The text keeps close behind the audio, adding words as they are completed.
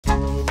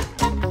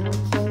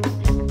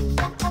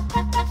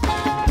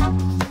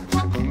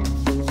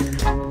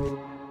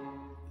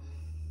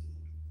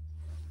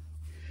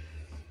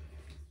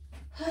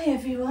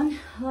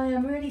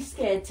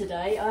scared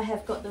today. I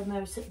have got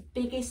the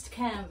biggest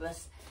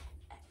canvas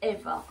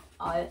ever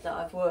that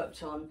I've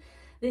worked on.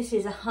 This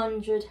is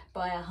 100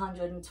 by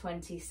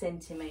 120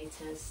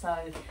 centimetres,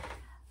 so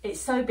it's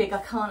so big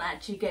I can't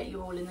actually get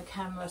you all in the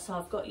camera, so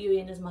I've got you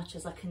in as much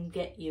as I can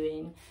get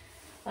you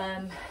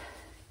in.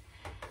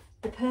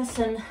 The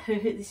person who,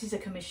 this is a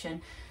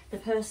commission, the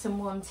person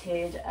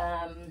wanted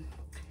a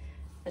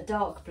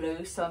dark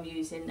blue, so I'm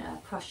using a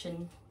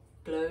Prussian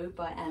blue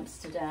by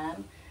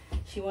Amsterdam.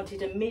 She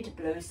wanted a mid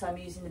blue, so I'm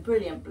using the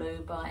Brilliant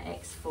Blue by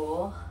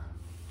X4.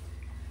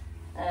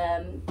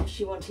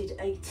 She wanted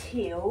a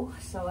teal,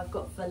 so I've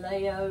got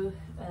Vallejo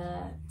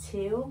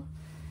Teal.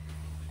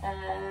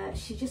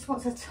 She just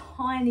wants a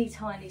tiny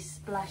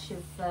splash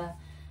of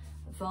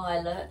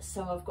violet,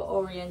 so I've got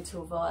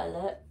Oriental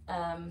Violet,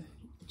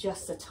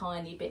 just a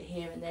tiny bit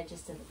here and there,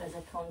 just as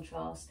a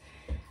contrast.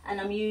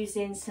 And I'm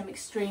using some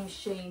Extreme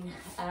Sheen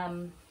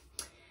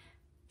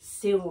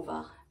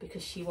silver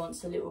because she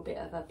wants a little bit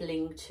of a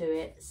bling to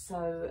it.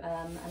 So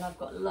and I've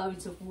got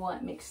loads of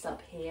white mixed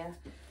up here,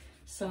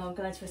 so I'm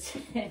going to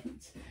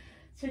attempt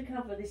to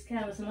cover this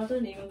canvas, and I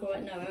don't even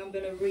quite know how I'm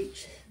going to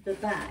reach the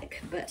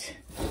back, but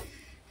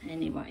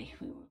anyway,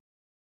 we will.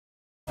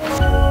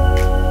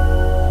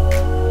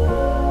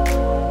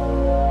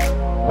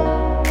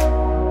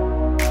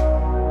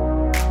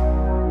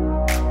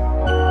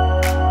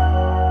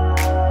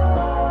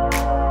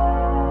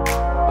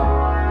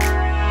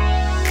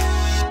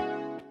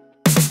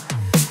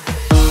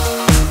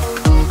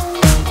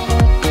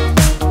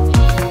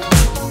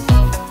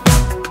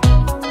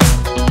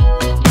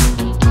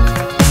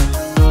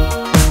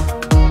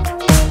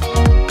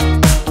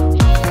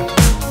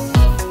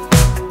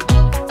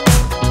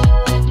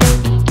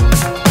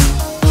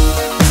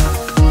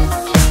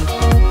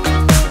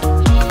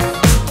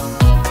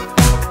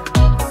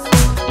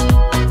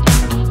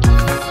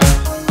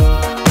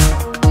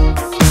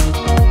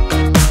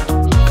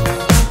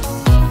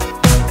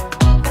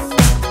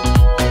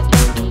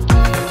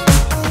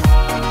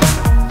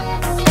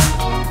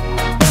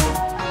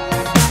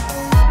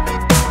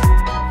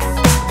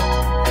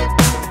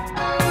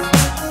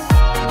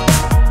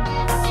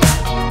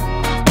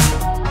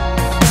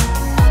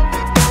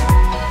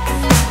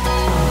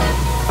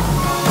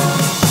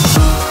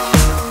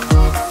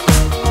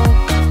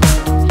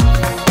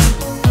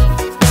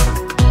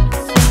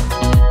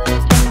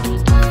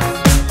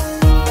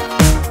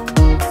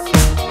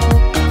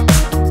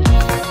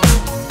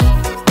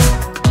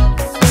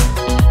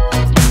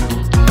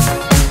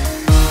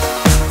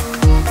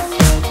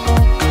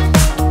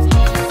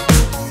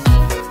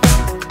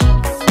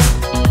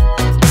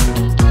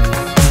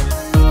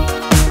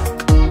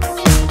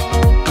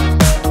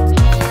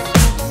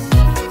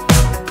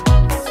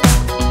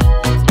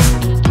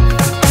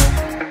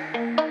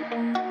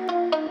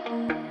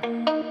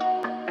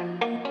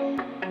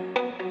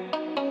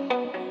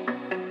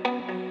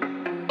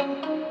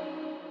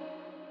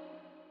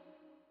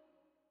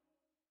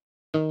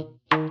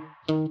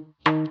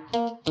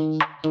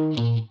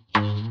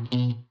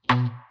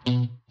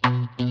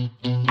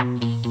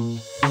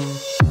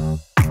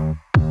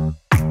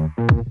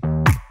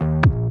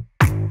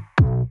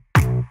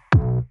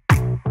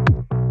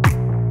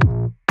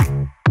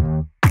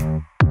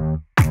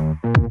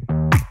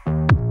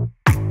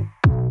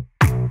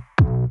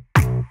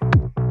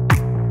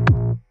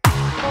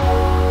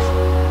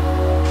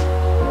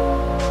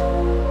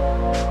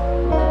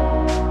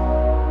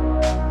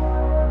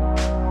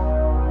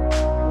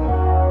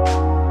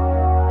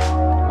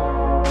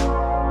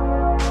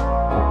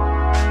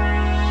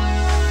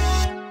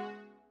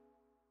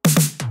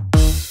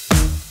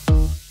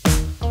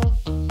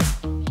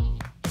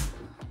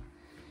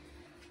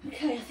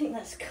 Okay, I think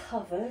that's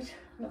covered,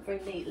 not very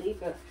neatly,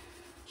 but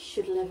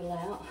should level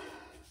out.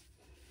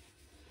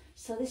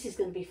 So this is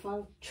going to be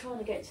fun, trying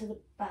to get to the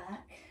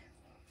back.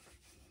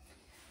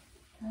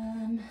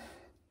 I'm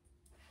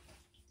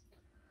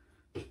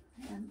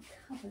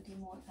covered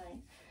in white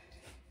paint.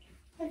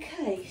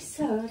 Okay,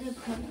 so I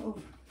don't quite know,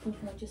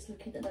 I'm just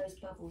looking at those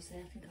bubbles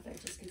there. I think I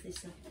better just give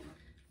this a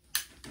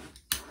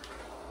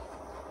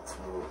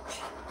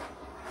torch.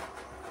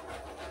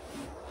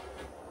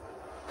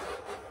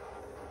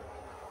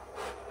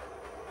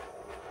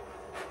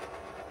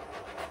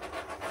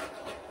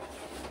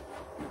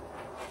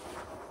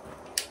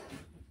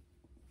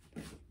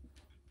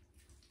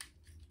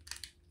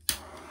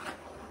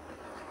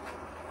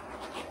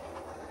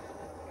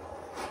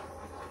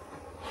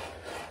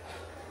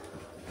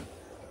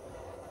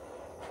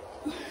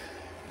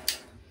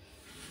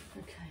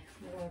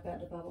 About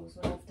the bubbles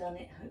when I've done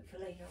it,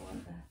 hopefully I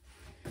won't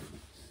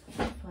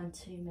find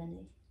too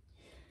many.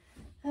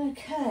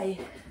 Okay,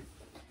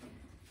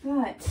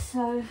 right,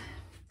 so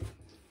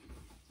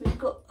we've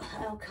got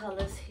our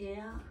colours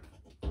here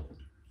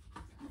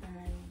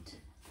and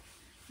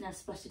now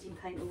splattered in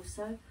paint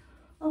also.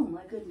 Oh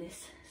my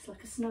goodness, it's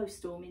like a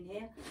snowstorm in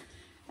here.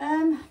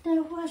 Now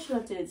why should I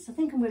do this? I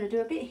think I'm going to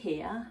do a bit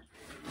here,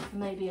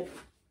 maybe a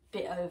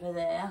bit over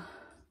there,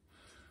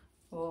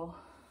 or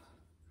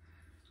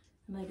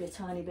maybe a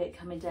tiny bit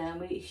coming down.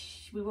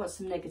 We want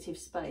some negative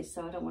space,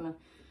 so I don't want to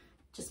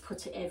just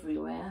put it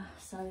everywhere.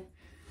 So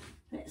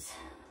this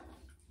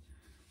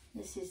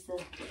is the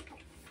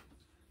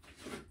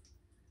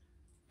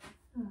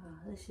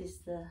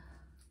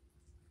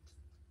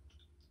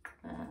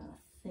I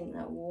think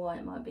that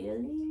white might be a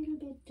little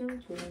bit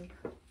darker.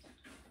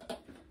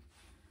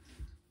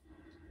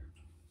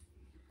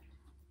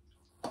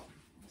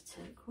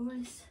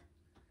 Turquoise.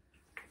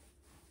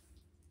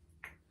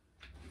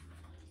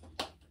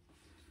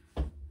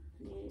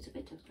 Needs a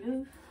bit of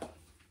blue.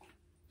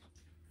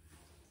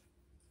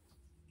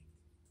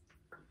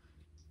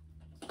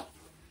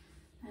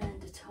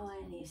 And a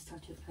tiniest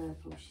touch of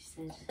purple, she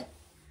said.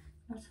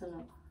 Not a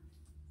lot.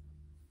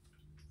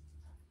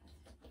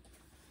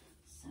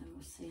 So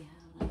we'll see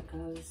how that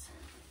goes.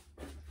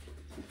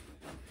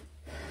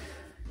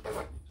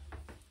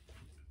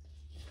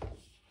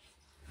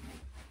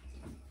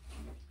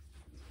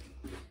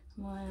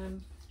 My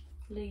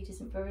lead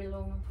isn't very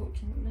long,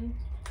 unfortunately.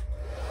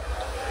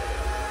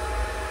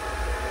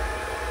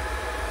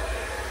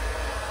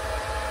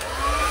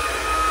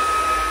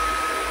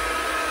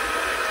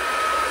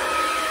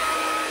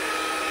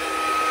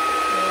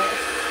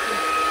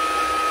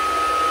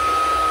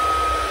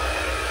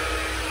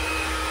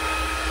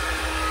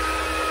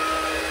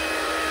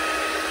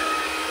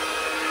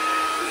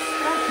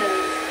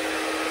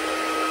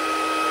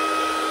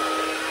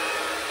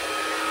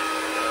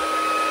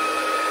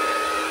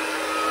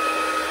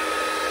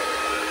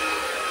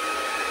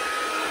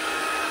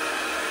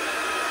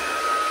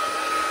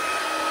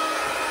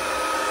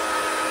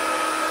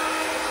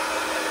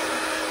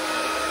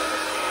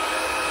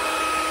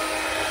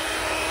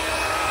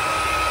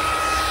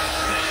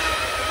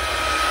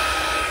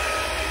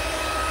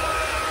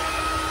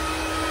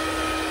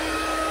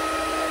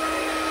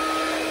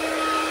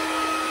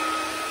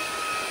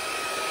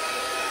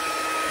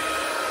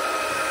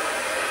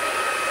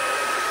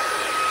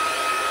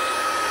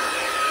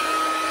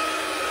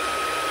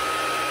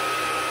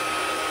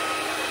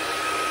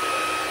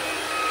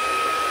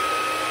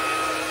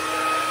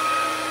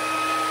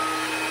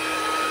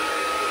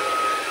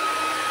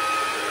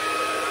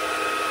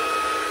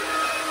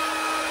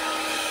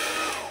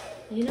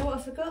 You know what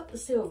I forgot? The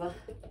silver.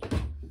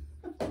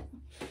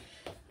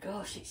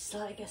 Gosh, it's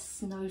like a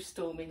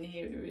snowstorm in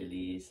here, it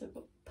really is. I've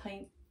got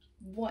paint,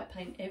 white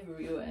paint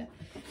everywhere.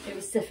 It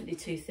was definitely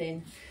too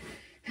thin.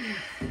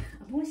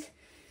 I'm always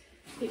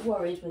a bit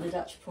worried with a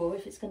Dutch pour.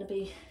 If it's going to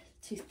be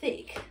too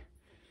thick,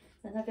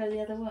 then I go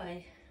the other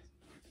way.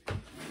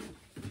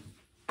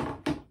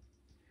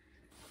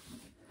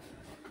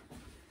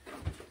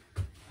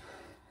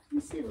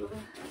 And silver.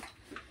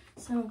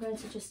 So I'm going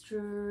to just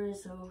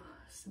drizzle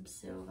some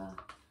silver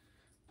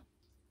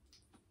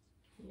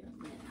here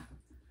and there.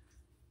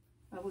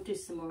 I will do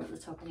some more at the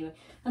top anyway.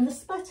 And the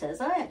splatters,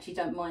 I actually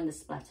don't mind the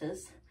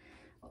splatters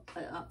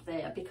up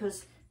there,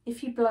 because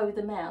if you blow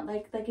them out,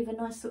 they give a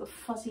nice sort of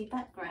fuzzy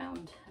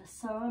background.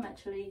 So I'm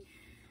actually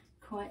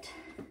quite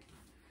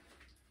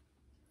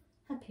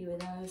happy with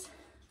those.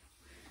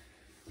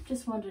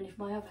 Just wondering if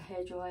my other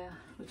hairdryer,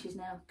 which is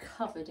now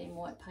covered in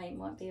white paint,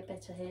 might be a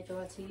better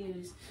hairdryer to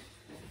use.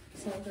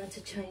 So I'm going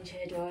to change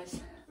hairdryers.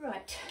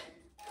 Right.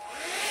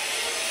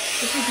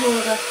 This is more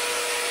of a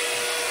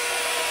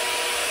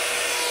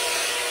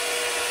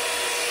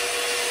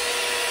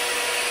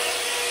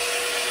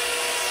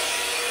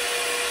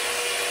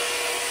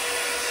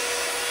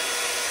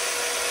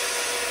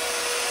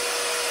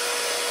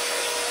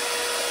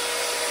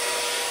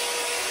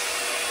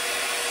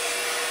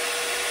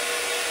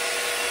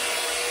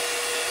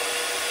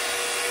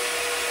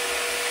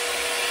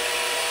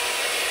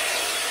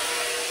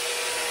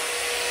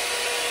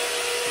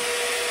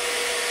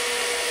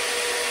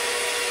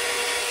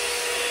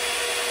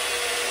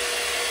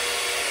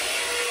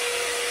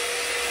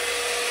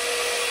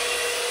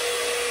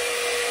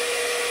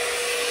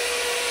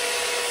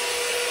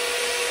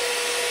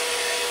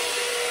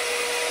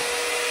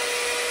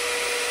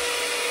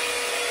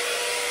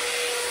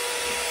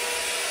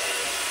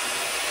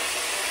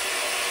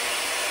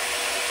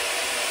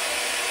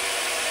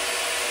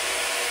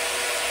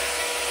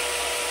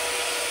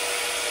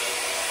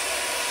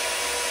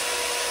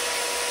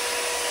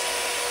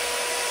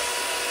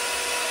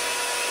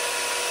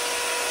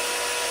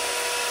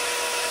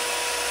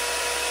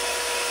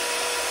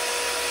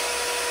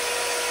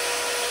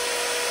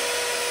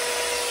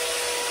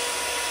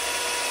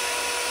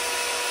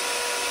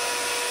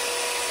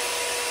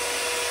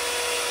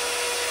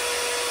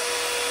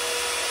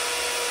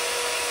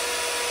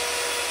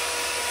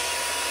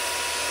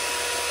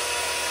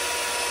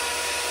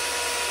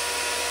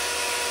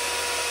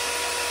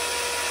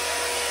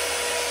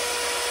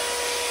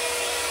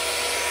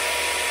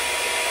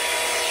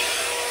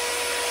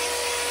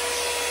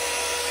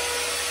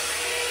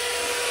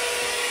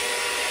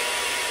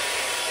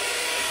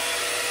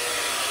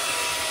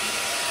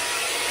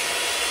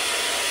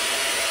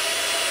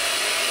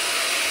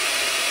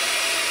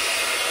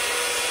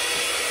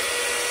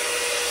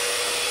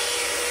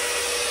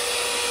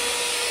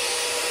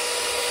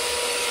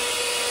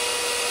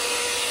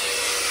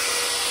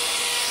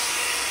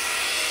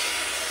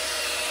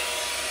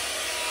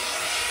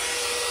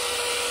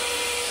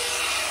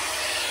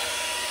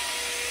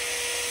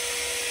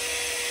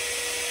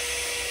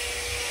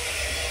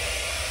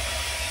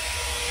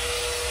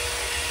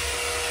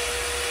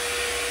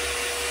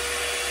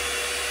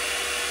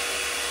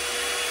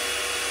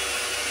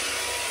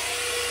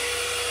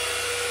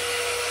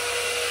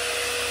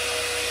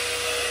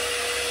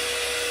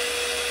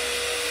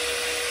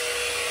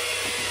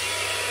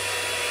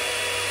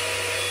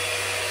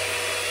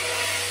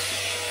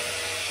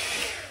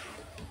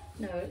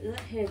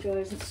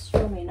hairdryer isn't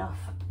strong enough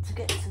to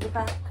get to the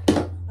back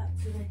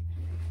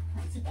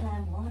to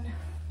plan one.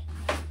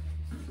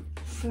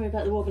 Sorry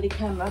about the wobbly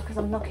camera because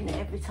I'm knocking it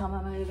every time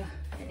I'm over.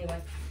 Anyway,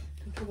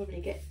 I'll probably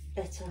get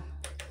better.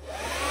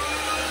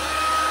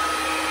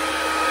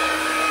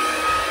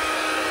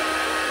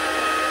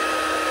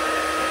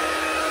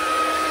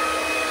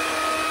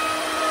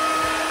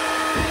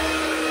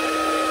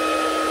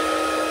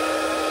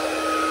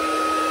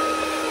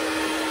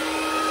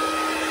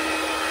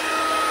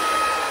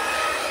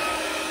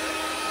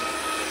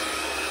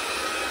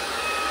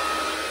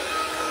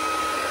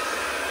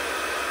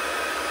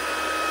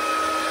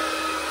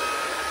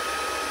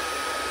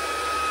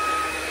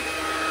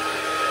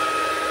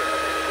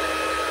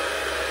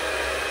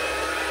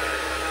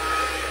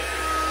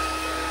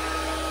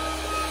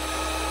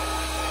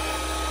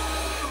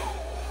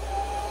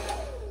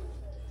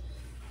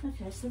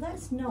 Okay, so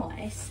that's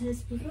nice.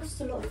 We've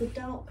lost a lot of the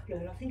dark blue,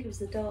 and I think it was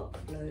the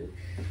dark blue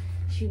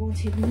she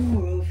wanted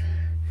more of.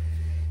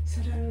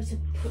 So I don't know to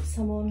put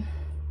some on.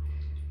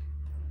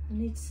 I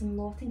need some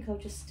more. I think I'll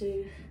just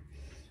do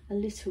a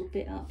little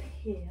bit up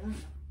here.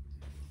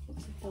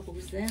 Lots of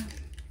bubbles there.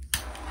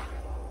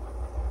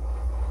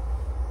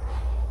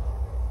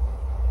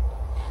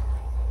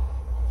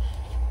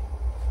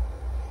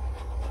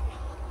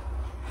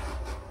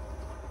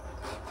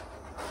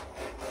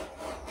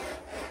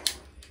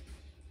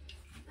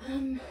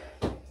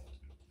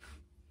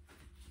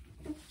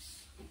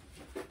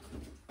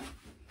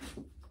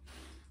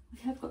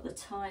 I've got the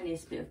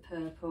tiniest bit of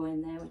purple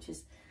in there, which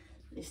is,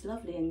 it's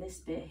lovely in this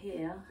bit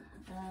here.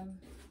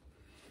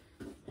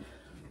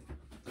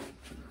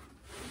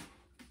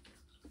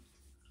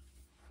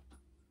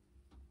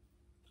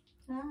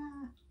 How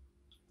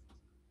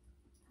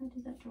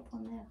did that drop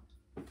on there?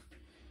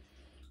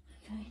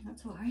 Okay, not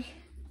to worry.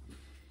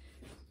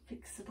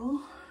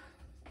 Fixable.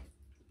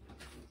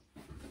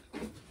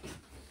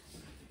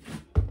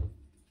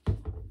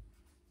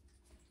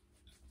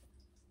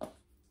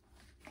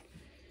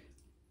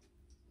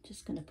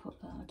 Just going to pop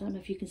that. I don't know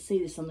if you can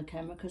see this on the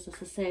camera because, as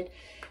I said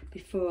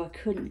before, I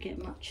couldn't get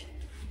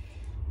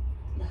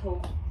the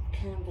whole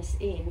canvas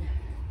in.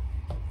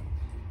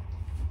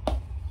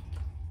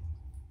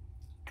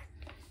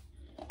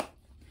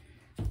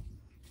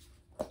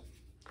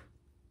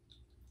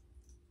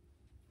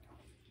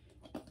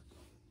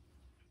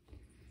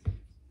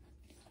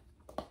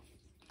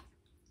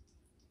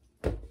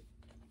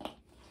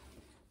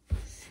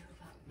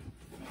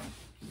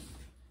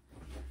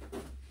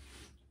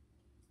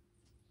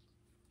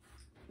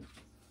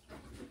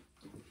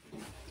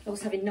 I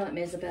was having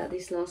nightmares about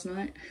this last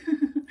night.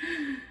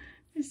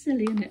 It's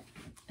silly, isn't it?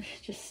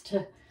 Just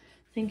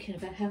thinking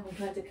about how I'm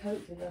going to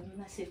cope with a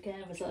massive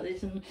canvas like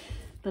this, and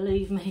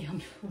believe me,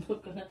 I'm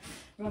not going to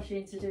rush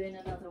into doing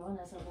another one,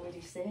 as I've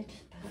already said,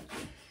 but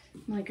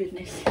my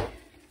goodness.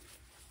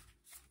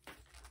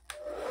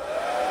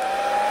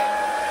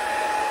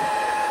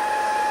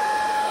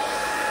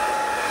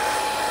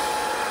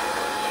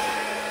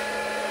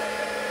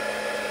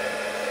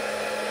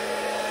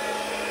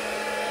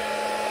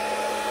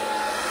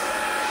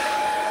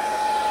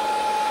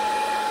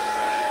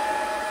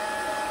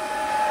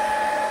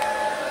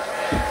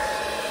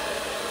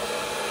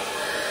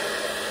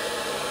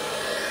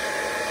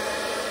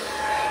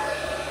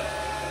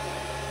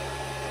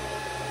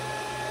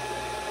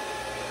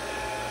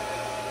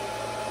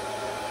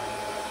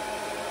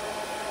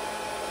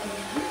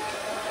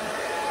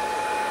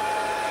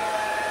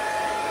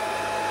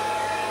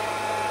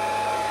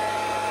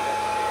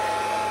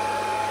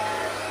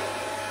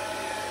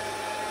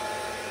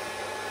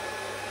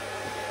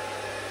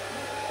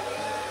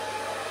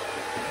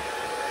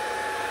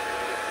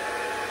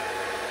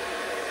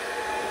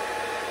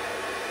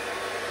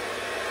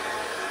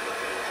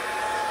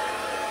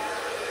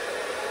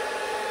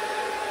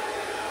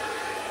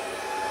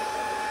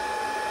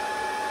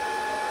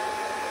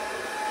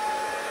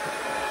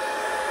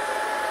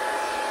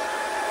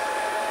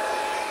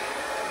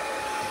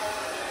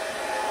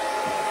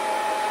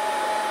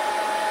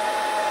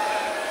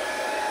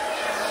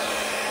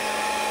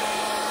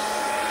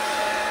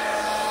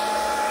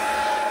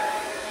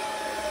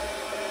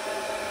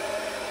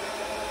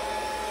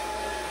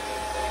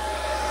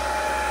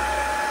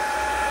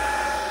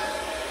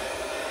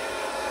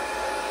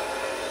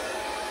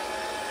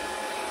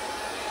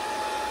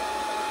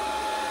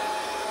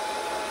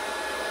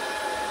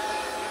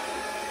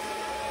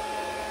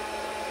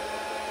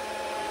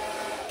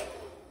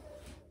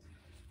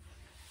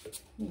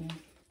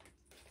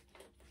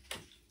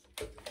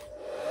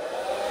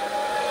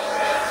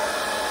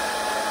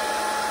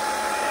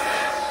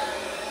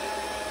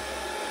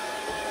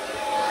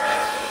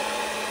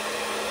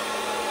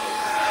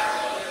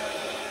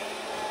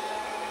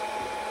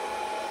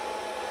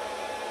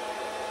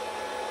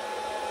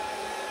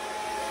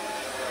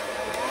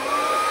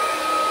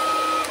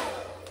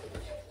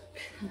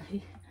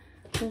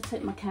 I'm going to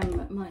take my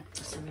camera, my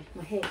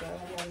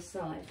hairdryer on the other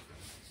side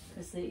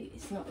because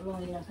it's not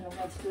long enough, and I'm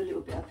going to do a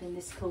little bit up in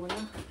this corner.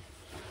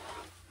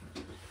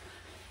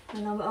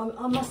 And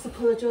I must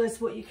apologise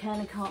for what you can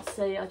and can't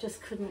see. I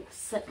just couldn't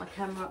set my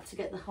camera up to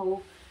get the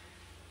whole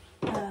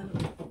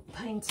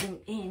painting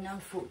in,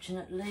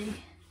 unfortunately.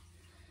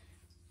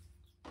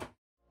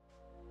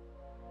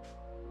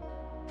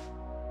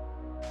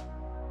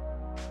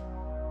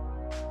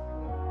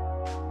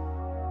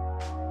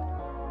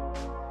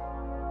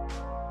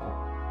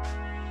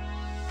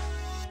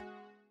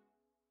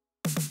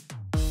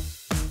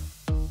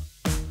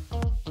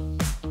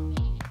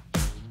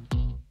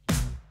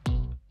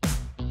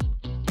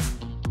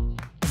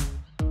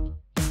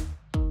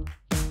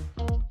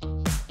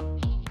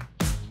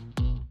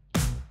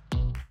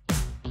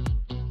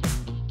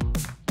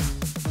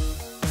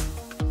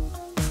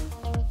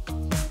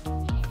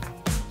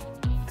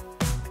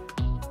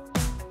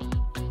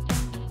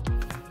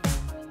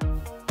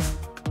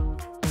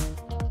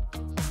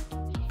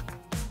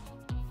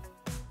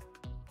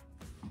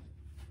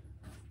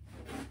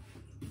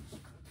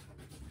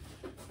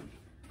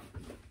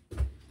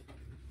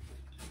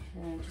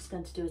 I'm just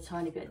going to do a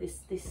tiny bit.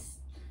 This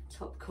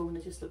top corner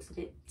just looks a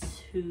bit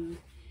too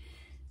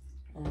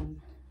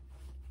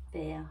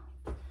bare.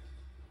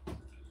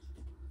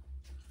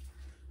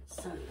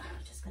 So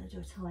I'm just going to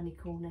do a tiny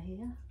corner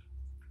here.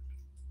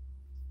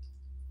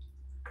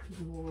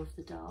 More of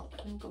the dark.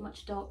 I haven't got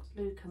much dark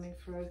blue coming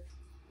through.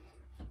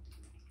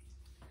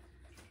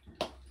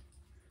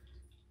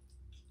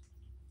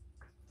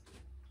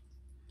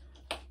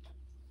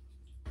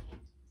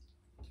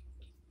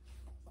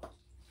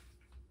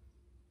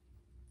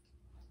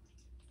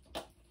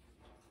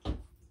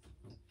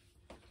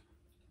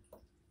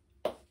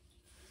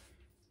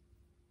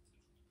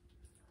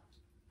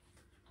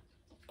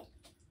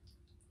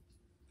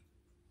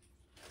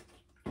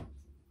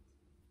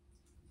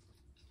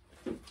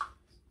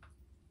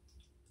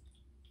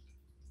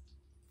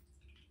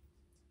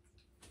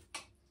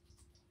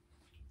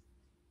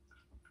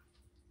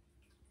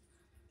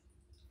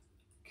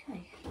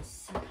 Okay,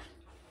 so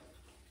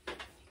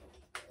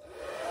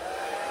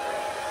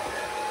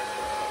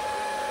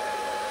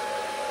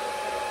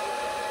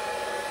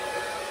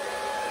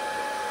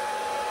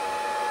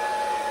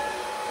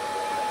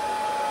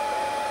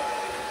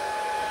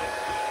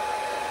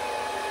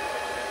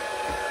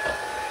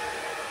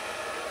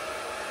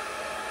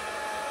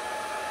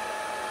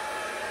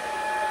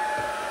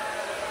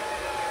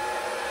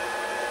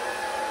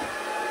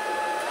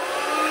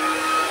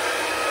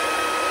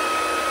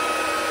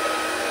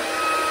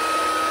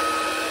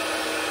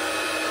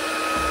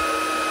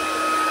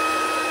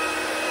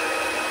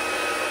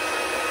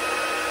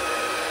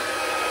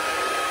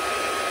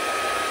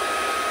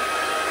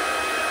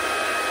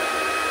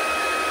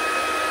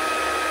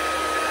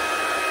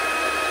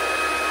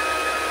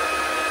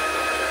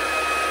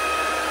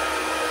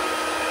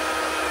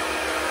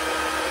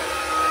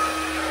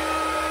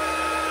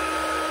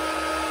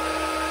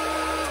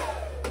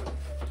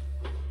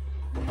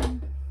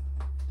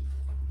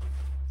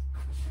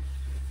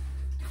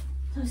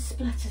those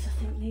splatters I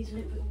think need a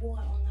little bit of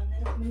white on them,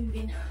 they're not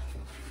moving.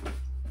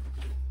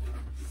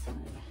 So,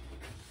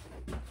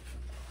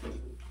 okay,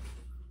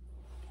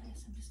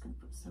 so I'm just going to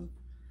put some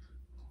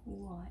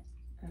white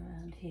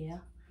around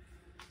here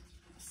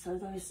so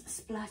those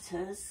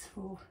splatters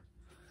will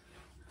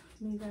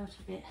move out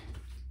a bit.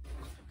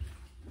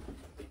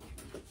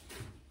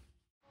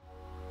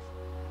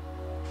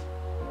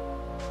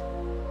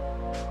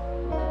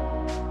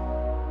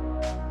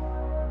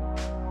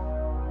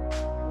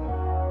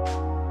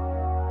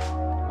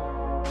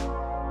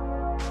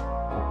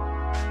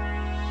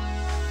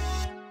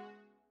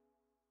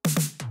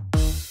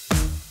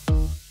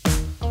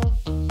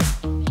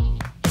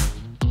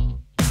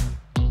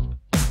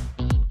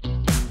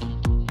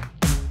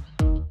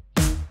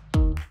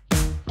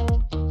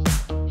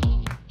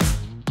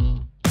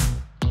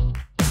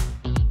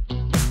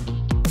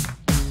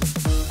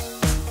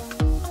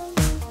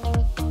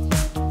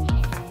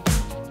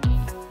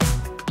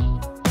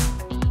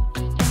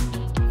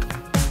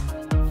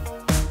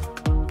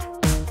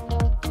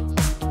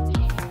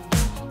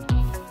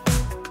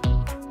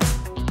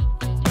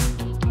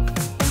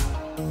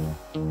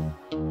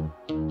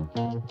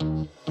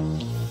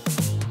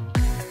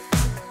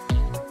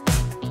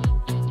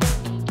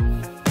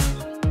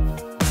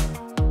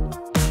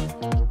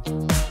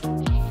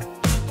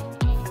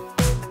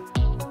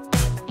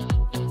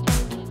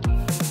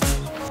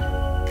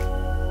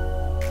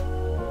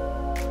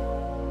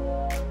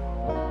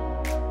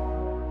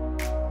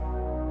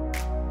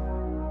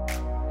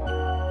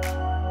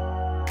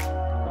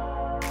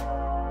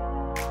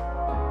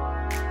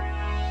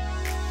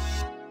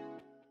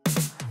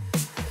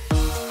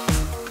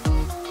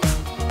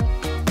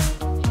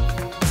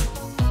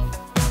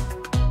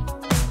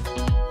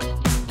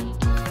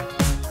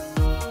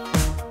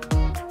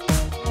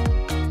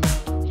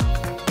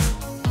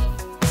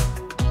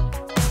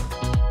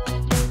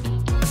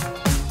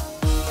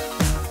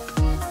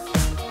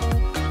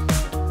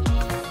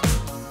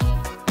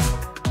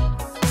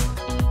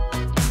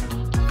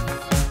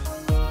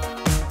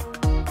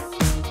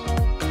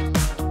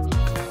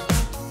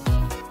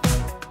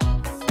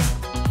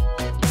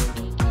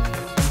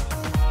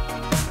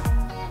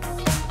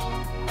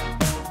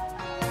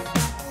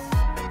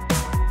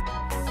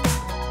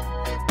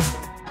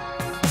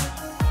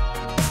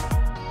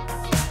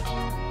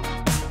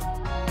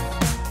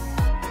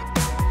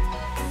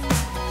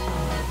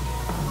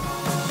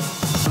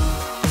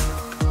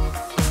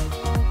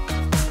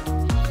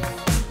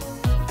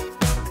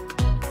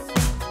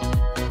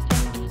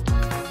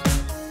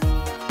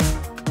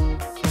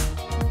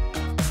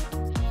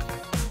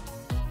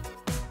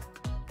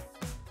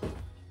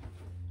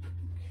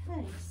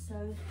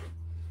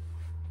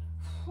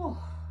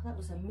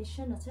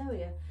 mission, I tell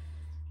you.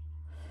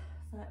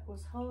 That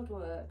was hard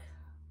work.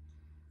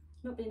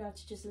 Not being able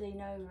to just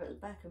lean over at the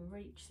back and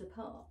reach the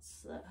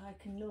parts that I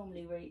can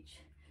normally reach.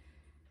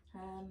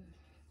 Hang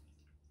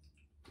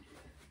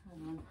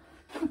on.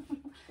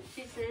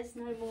 She says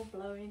no more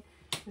blowing.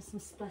 There's some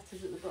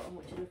splatters at the bottom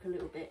which look a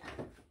little bit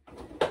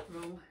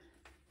wrong.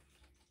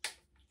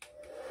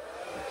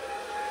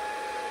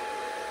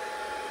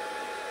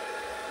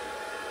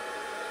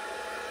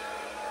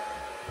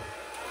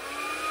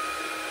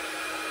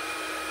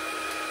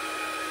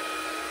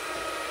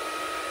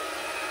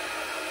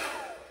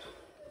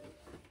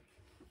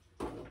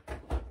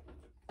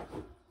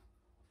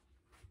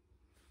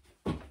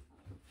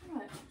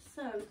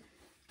 So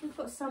we've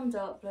got some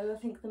dark blue. I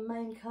think the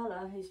main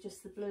colour is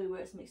just the blue where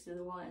it's mixed with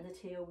the white and the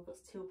teal. We've got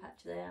the teal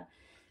patch there.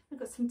 We've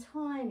got some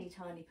tiny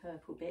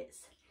purple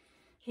bits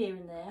here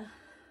and there,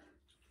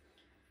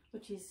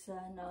 which is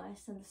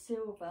nice. And the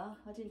silver,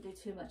 I didn't do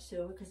too much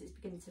silver because it's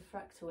beginning to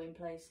fractal in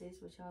places,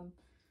 which I'm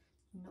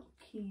not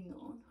keen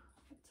on.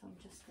 But I'm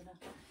just gonna,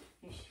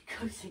 here she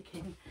goes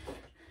again.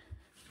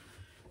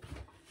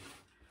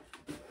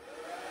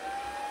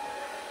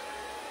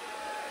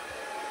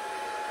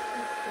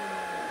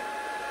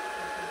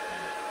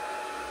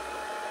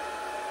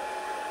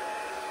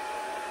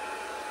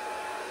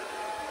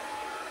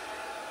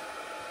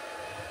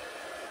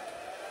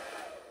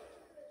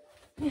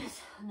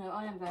 Yes, no,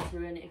 I am going to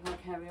ruin it if I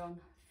carry on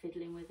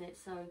fiddling with it,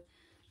 so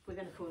we're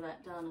going to call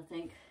that done, I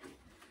think.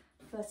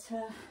 But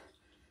I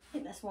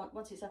think that's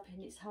once it's up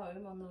in its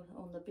home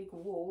on the big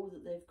wall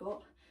that they've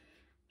got,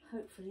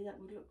 hopefully that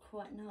would look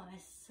quite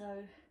nice. So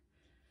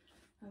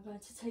I'm going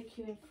to take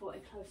you in for a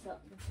close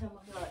up and turn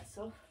my lights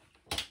off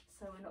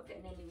so we're not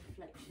getting any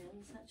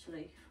reflections.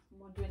 Actually, I'm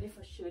wondering if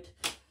I should.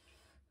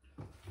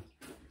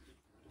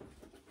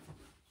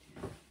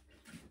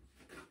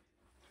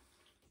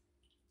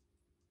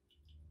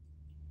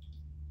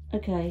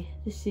 Okay,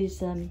 this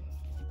is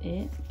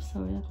it.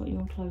 Sorry, I've got you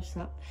on close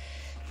up.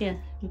 Yeah,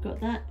 we've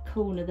got that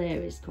corner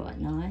there is quite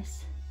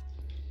nice.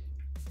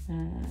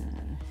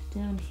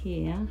 Down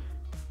here,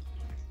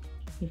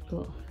 we've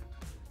got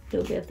a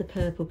little bit of the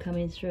purple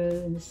coming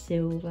through and the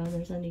silver.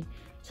 There's only a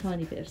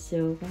tiny bit of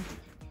silver.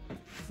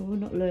 I will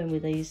not learn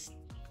with these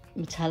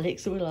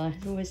metallics, will I?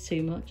 It's always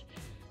too much.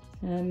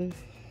 That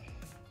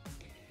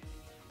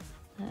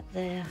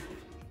there,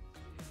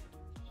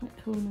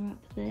 that corner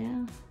up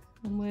there.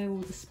 And where all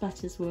the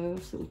splatters were,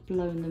 I've sort of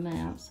blown them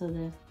out so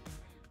they're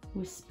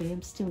wispy.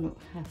 I'm still not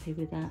happy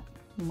with that.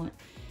 I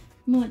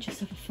might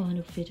just have a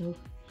final fiddle.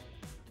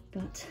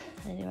 But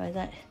anyway,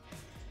 that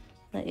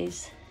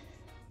is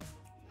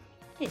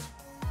it.